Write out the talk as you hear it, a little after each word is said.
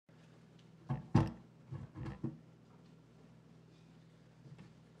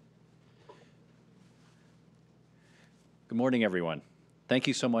Good morning, everyone. Thank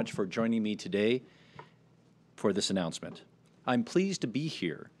you so much for joining me today for this announcement. I'm pleased to be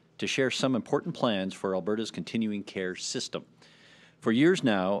here to share some important plans for Alberta's continuing care system. For years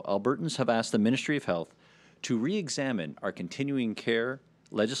now, Albertans have asked the Ministry of Health to re-examine our continuing care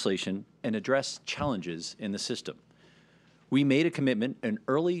legislation and address challenges in the system. We made a commitment in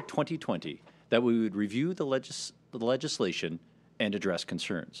early 2020 that we would review the legislation and address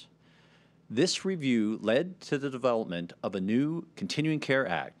concerns. This review led to the development of a new Continuing Care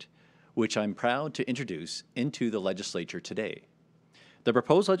Act, which I'm proud to introduce into the legislature today. The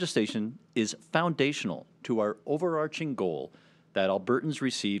proposed legislation is foundational to our overarching goal that Albertans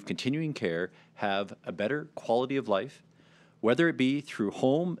receive continuing care have a better quality of life, whether it be through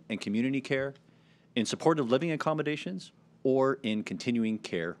home and community care, in supportive living accommodations, or in continuing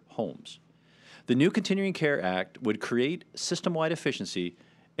care homes. The new Continuing Care Act would create system-wide efficiency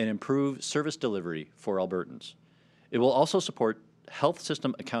and improve service delivery for Albertans. It will also support health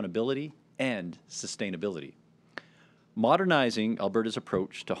system accountability and sustainability. Modernizing Alberta's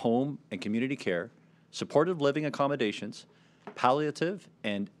approach to home and community care, supportive living accommodations, palliative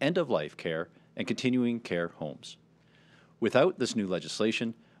and end-of-life care, and continuing care homes. Without this new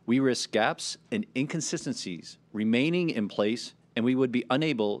legislation, we risk gaps and inconsistencies remaining in place, and we would be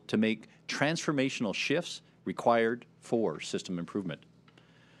unable to make transformational shifts required for system improvement.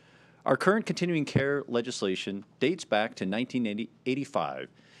 Our current continuing care legislation dates back to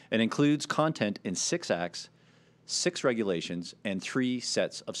 1985 and includes content in 6 acts, 6 regulations, and 3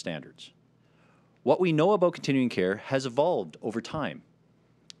 sets of standards. What we know about continuing care has evolved over time,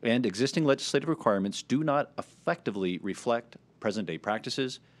 and existing legislative requirements do not effectively reflect present-day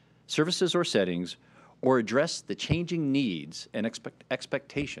practices, services or settings, or address the changing needs and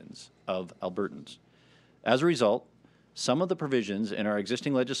expectations of Albertans. As a result, some of the provisions in our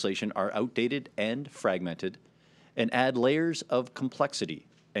existing legislation are outdated and fragmented and add layers of complexity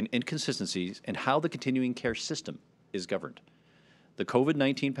and inconsistencies in how the continuing care system is governed. The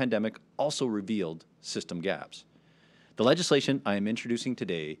COVID-19 pandemic also revealed system gaps. The legislation I am introducing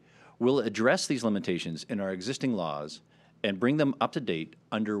today will address these limitations in our existing laws and bring them up to date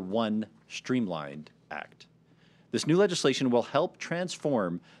under one streamlined act. This new legislation will help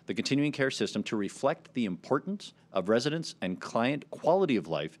transform the continuing care system to reflect the importance of residents and client quality of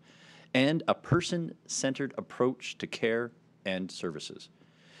life and a person-centered approach to care and services.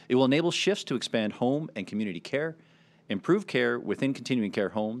 It will enable shifts to expand home and community care, improve care within continuing care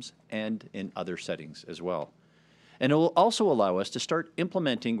homes, and in other settings as well. And it will also allow us to start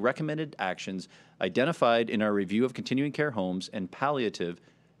implementing recommended actions identified in our review of continuing care homes and palliative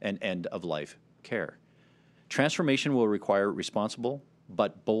and end-of-life care. Transformation will require responsible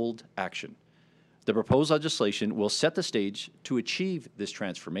but bold action. The proposed legislation will set the stage to achieve this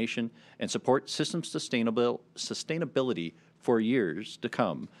transformation and support system sustainability for years to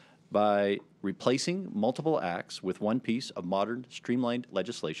come by replacing multiple acts with one piece of modern, streamlined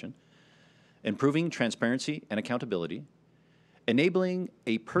legislation, improving transparency and accountability, enabling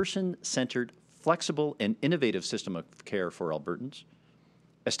a person-centered, flexible, and innovative system of care for Albertans,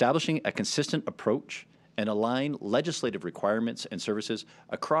 establishing a consistent approach and align legislative requirements and services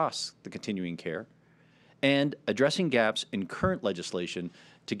across the continuing care, and addressing gaps in current legislation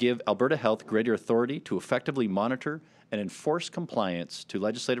to give Alberta Health greater authority to effectively monitor and enforce compliance to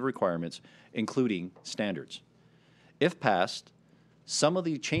legislative requirements, including standards. If passed, some of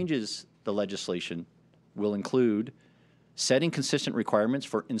the changes the legislation will include setting consistent requirements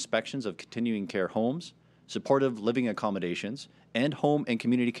for inspections of continuing care homes, supportive living accommodations, and home and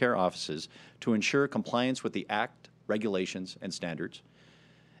community care offices to ensure compliance with the Act, regulations, and standards,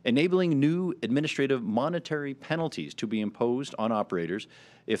 enabling new administrative monetary penalties to be imposed on operators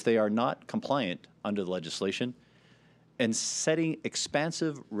if they are not compliant under the legislation, and setting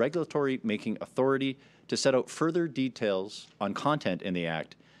expansive regulatory making authority to set out further details on content in the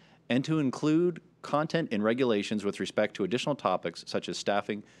Act and to include content in regulations with respect to additional topics such as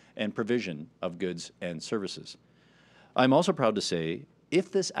staffing and provision of goods and services. I'm also proud to say,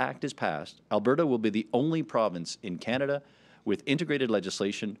 if this Act is passed, Alberta will be the only province in Canada with integrated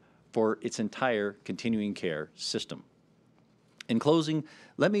legislation for its entire continuing care system. In closing,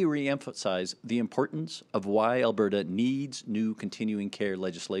 let me re-emphasize the importance of why Alberta needs new continuing care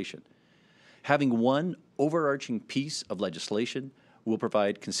legislation. Having one overarching piece of legislation will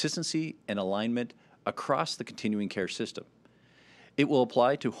provide consistency and alignment across the continuing care system. It will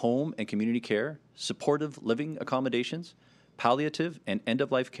apply to home and community care, supportive living accommodations, palliative and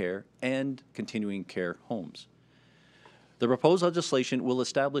end-of-life care, and continuing care homes. The proposed legislation will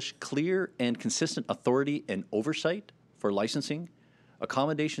establish clear and consistent authority and oversight for licensing,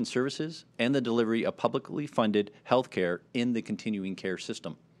 accommodation services, and the delivery of publicly funded health care in the continuing care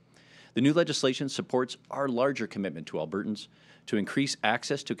system. The new legislation supports our larger commitment to Albertans to increase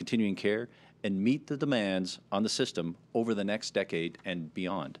access to continuing care and meet the demands on the system over the next decade and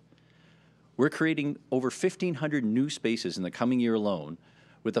beyond. We're creating over 1,500 new spaces in the coming year alone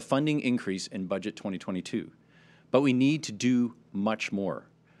with a funding increase in Budget 2022. But we need to do much more.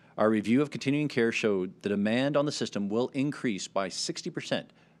 Our review of continuing care showed the demand on the system will increase by 60%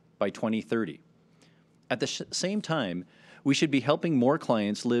 by 2030. At the same time, we should be helping more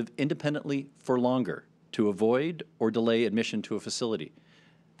clients live independently for longer to avoid or delay admission to a facility.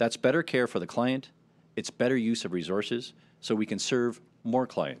 That's better care for the client, it's better use of resources, so we can serve more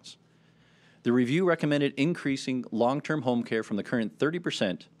clients. The review recommended increasing long-term home care from the current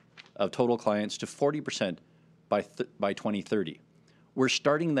 30% of total clients to 40% by 2030. We're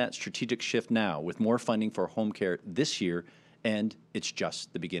starting that strategic shift now with more funding for home care this year, and it's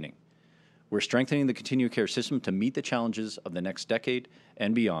just the beginning. We're strengthening the continuing care system to meet the challenges of the next decade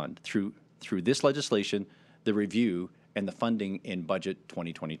and beyond through this legislation, the review, and the funding in Budget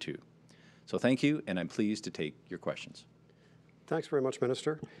 2022. So thank you, and I'm pleased to take your questions. Thanks very much,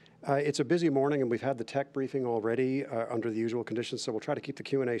 Minister. It's a busy morning, and we've had the tech briefing already under the usual conditions, so we'll try to keep the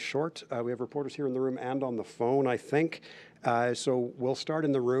Q&A short. We have reporters here in the room and on the phone, I think. So we'll start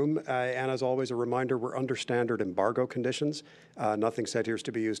in the room. And as always, a reminder, we're under standard embargo conditions. Nothing said here is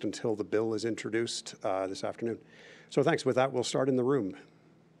to be used until the bill is introduced this afternoon. So thanks. With that, we'll start in the room.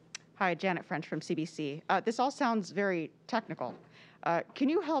 Hi, Janet French from CBC. This all sounds very technical. Can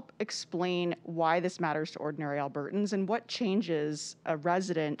you help explain why this matters to ordinary Albertans and what changes a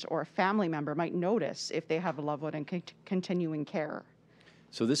resident or a family member might notice if they have a loved one in continuing care?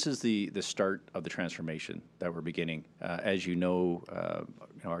 So this is the start of the transformation that we're beginning. As you know,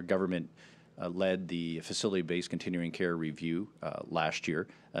 our government led the facility-based continuing care review last year.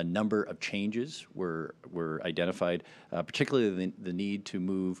 A number of changes were identified, particularly the need to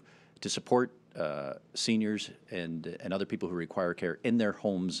move to support seniors and other people who require care in their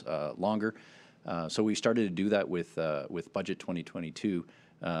homes longer. So we started to do that with Budget 2022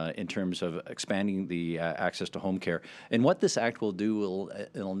 in terms of expanding the access to home care. And what this act will do,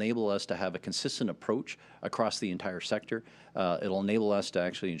 it'll enable us to have a consistent approach across the entire sector. It'll enable us to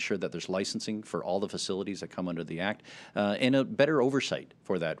actually ensure that there's licensing for all the facilities that come under the act and a better oversight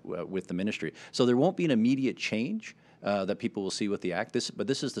for that with the ministry. So there won't be an immediate change that people will see with the Act. But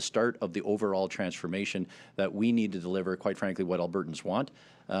this is the start of the overall transformation that we need to deliver, quite frankly, what Albertans want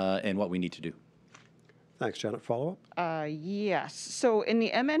and what we need to do. Thanks, Janet. Follow-up? Yes. So in the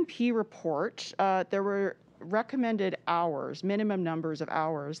MNP report, there were recommended hours, minimum numbers of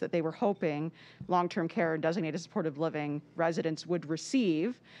hours that they were hoping long-term care and designated supportive living residents would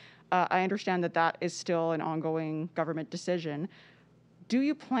receive. I understand that that is still an ongoing government decision. Do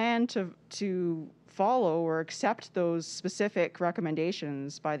you plan to follow or accept those specific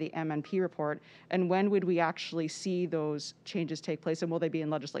recommendations by the MNP report? And when would we actually see those changes take place, and will they be in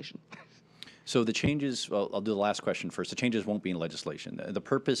legislation? So the changes, well, I'll do the last question first. The changes won't be in legislation. The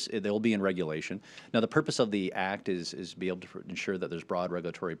purpose, they'll be in regulation. Now, the purpose of the Act is to be able to ensure that there's broad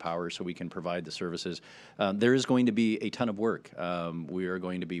regulatory power so we can provide the services. There is going to be a ton of work. We are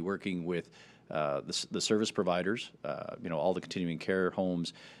going to be working with the service providers, all the continuing care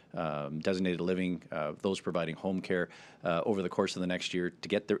homes, designated living, those providing home care over the course of the next year to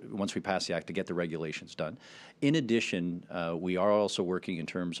get once we pass the Act, to get the regulations done. In addition, we are also working in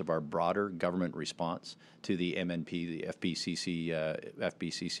terms of our broader government response to the MNP, the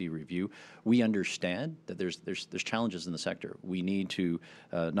FBCC review. We understand that there's challenges in the sector. We need to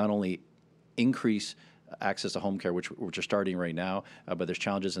not only increase access to home care, which are starting right now, but there's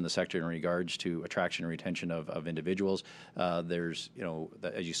challenges in the sector in regards to attraction and retention of individuals. There's,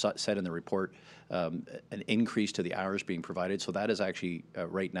 as you said in the report, an increase to the hours being provided. So that is actually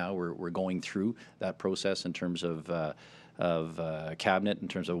right now we're going through that process in terms of cabinet in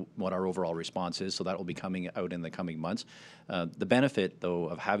terms of what our overall response is. So that will be coming out in the coming months. The benefit, though,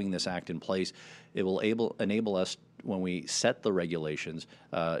 of having this act in place, it will enable us when we set the regulations,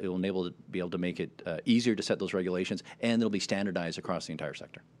 it will be able to make it easier to set those regulations, and it'll be standardized across the entire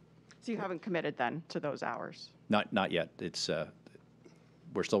sector. So you haven't committed then to those hours? Not yet. It's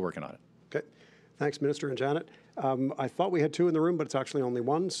we're still working on it. Okay. Thanks, Minister and Janet. I thought we had two in the room, but it's actually only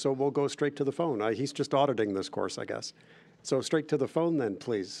one, so we'll go straight to the phone. He's just auditing this course, I guess. So straight to the phone then,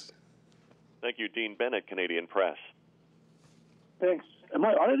 please. Thank you, Dean Bennett, Canadian Press. Thanks. Am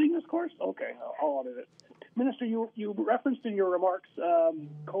I auditing this course? Okay, I'll audit it. Minister, you referenced in your remarks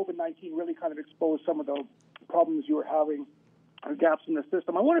COVID-19 really kind of exposed some of the problems you were having, or gaps in the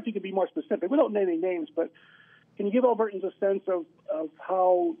system. I wonder if you could be more specific, without naming names, but Can you give Albertans a sense of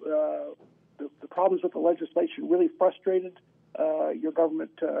how the problems with the legislation really frustrated your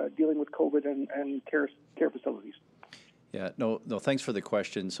government dealing with COVID and care facilities? Yeah, no, thanks for the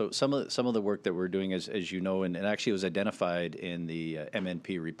question. So some of the work that we're doing, as you know, and actually was identified in the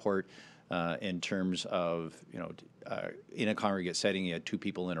MNP report in terms of, in a congregate setting, you had two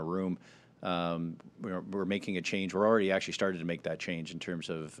people in a room. We're making a change. We're already actually started to make that change in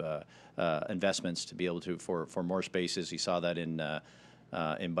terms of investments to be able to for more spaces. You saw that in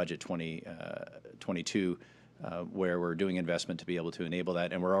budget 2022. Where we're doing investment to be able to enable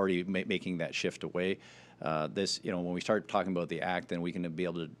that, and we're already making that shift away. When we start talking about the Act, then we can be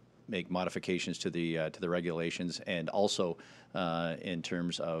able to make modifications to the regulations, and also in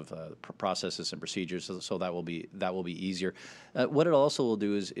terms of processes and procedures. So that will be easier. What it also will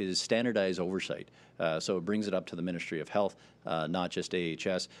do is standardize oversight. So it brings it up to the Ministry of Health, not just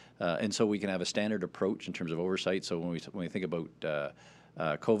AHS, and so we can have a standard approach in terms of oversight. So when we think about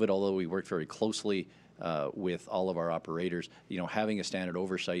COVID, although we worked very closely with all of our operators, having a standard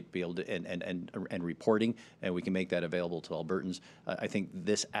oversight, be able to and reporting, and we can make that available to Albertans. I think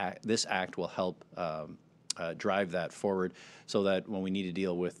this act will help drive that forward, so that when we need to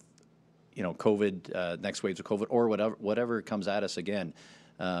deal with, COVID, next waves of COVID, or whatever comes at us again,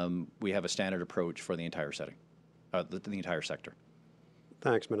 we have a standard approach for the entire setting, the entire sector.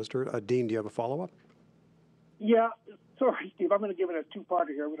 Thanks, Minister. Dean, do you have a follow-up? Yeah. Sorry, Steve, I'm going to give it a two-parter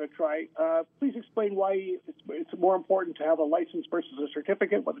here. I'm going to try. Please explain why it's more important to have a license versus a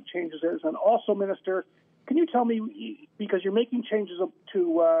certificate, what the changes is. And also, Minister, can you tell me, because you're making changes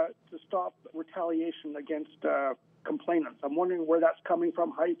to stop retaliation against complainants, I'm wondering where that's coming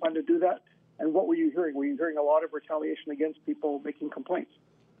from, how you plan to do that, and what were you hearing? Were you hearing a lot of retaliation against people making complaints?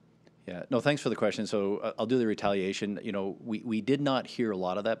 Yeah, no, thanks for the question. So I'll do the retaliation. We did not hear a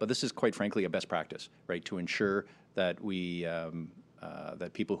lot of that, but this is quite frankly a best practice, right? To ensure that we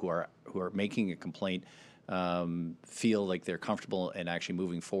that people who are making a complaint feel like they're comfortable and actually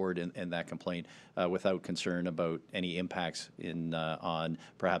moving forward in that complaint without concern about any impacts on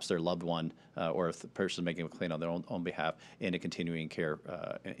perhaps their loved one or if the person making a complaint on their own behalf in a continuing care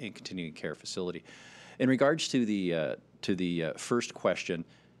facility. In regards to the first question.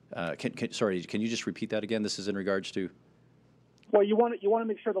 Can you just repeat that again? This is in regards to? Well, you want to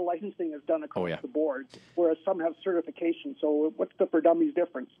make sure the licensing is done across the board, whereas some have certification. So what's the for dummies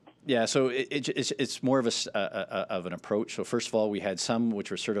difference? Yeah, so it's more of an approach. So first of all, we had some which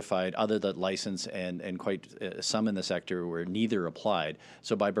were certified, other than license, and quite some in the sector where neither applied.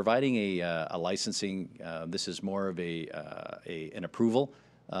 So by providing a licensing, this is more of an approval.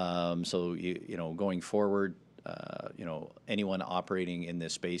 So going forward. Anyone operating in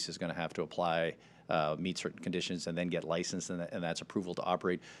this space is going to have to apply, meet certain conditions, and then get licensed, and that's approval to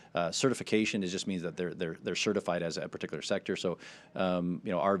operate. Certification just means that they're certified as a particular sector. So,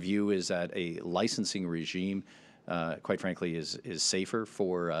 our view is that a licensing regime, quite frankly, is safer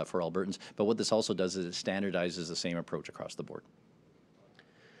for Albertans. But what this also does is it standardizes the same approach across the board.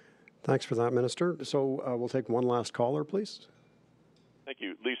 Thanks for that, Minister. So we'll take one last caller, please. Thank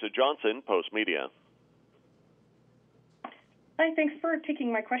you. Lisa Johnson, Post Media. Hi, thanks for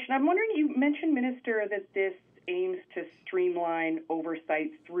taking my question. I'm wondering, you mentioned, Minister, that this aims to streamline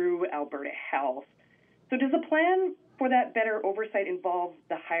oversight through Alberta Health. So does the plan for that better oversight involve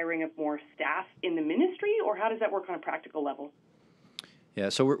the hiring of more staff in the ministry, or how does that work on a practical level? Yeah,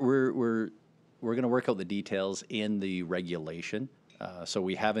 so we're going to work out the details in the regulation. So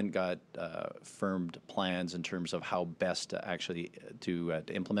we haven't got firmed plans in terms of how best to actually to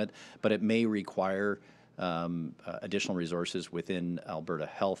implement, but it may require additional resources within Alberta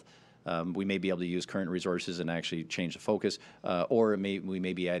Health. We may be able to use current resources and actually change the focus, or we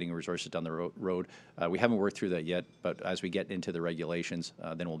may be adding resources down the road. We haven't worked through that yet, but as we get into the regulations,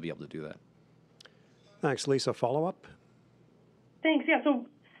 then we'll be able to do that. Thanks, Lisa. Follow-up? Thanks. Yeah, so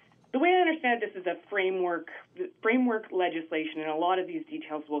the way I understand this is a framework legislation, and a lot of these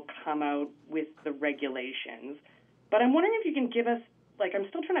details will come out with the regulations. But I'm wondering if you can give us, I'm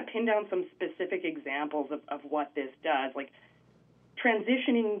still trying to pin down some specific examples of what this does, like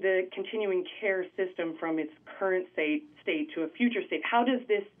transitioning the continuing care system from its current state to a future state. How does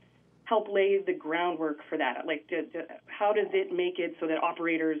this help lay the groundwork for that? How does it make it so that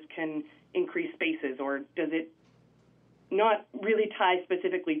operators can increase spaces, or does it not really tie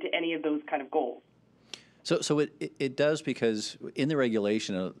specifically to any of those kind of goals? So it does, because in the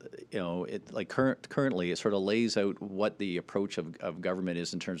regulation, currently it sort of lays out what the approach of government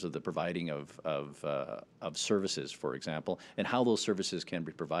is in terms of the providing of services, for example, and how those services can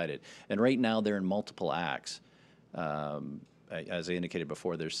be provided. And right now they're in multiple acts. as I indicated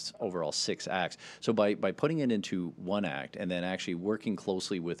before, there's overall 6 acts. So by putting it into one act and then actually working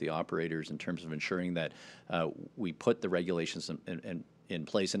closely with the operators in terms of ensuring that we put the regulations in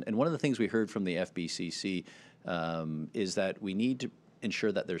place. And one of the things we heard from the FBCC is that we need to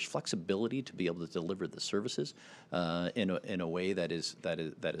ensure that there's flexibility to be able to deliver the services in a way that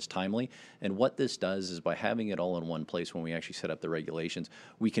is timely. And what this does is by having it all in one place, when we actually set up the regulations,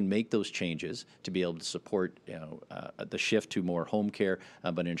 we can make those changes to be able to support the shift to more home care,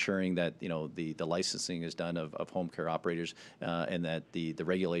 but ensuring that the licensing is done of home care operators, and that the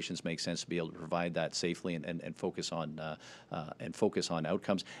regulations make sense to be able to provide that safely and focus on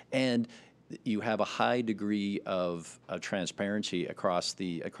outcomes. And you have a high degree of transparency across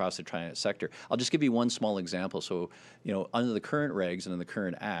the sector. I'll just give you one small example. So, under the current regs and in the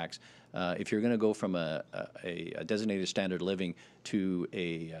current acts, if you're going to go from a designated standard living to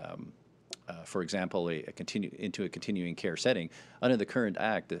for example, into a continuing care setting, under the current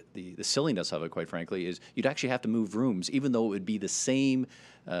act, the silliness of it, quite frankly, is you'd actually have to move rooms, even though it would be the same.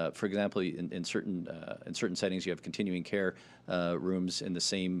 For example, in certain settings, you have continuing care rooms in the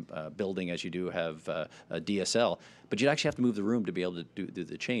same building as you do have a DSL, but you'd actually have to move the room to be able to do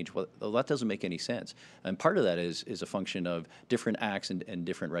the change. Well, that doesn't make any sense, and part of that is a function of different acts and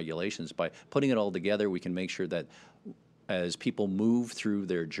different regulations. By putting it all together, we can make sure that as people move through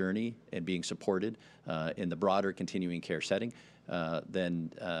their journey and being supported in the broader continuing care setting,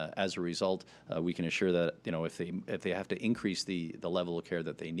 then as a result, we can assure that if they have to increase the level of care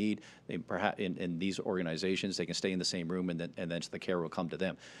that they need, they perhaps in these organizations they can stay in the same room, and then the care will come to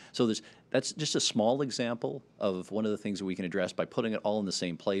them. So that's just a small example of one of the things that we can address by putting it all in the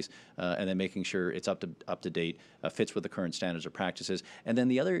same place, and then making sure it's up to date, fits with the current standards or practices. And then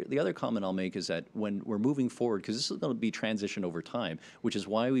the other comment I'll make is that when we're moving forward, because this is going to be transition over time, which is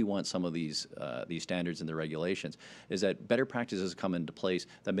why we want some of these standards and the regulations, is that better practices come into place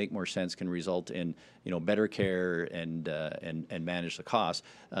that make more sense, can result in better care and manage the costs.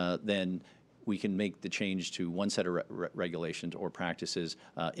 Then we can make the change to one set of regulations or practices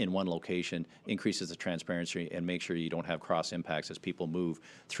in one location, increases the transparency, and make sure you don't have cross impacts as people move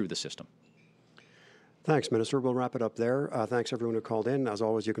through the system. Thanks, Minister. We'll wrap it up there. Thanks, everyone who called in. As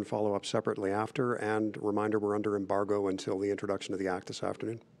always, you can follow up separately after. And reminder, we're under embargo until the introduction of the Act this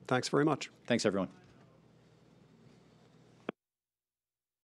afternoon. Thanks very much. Thanks, everyone.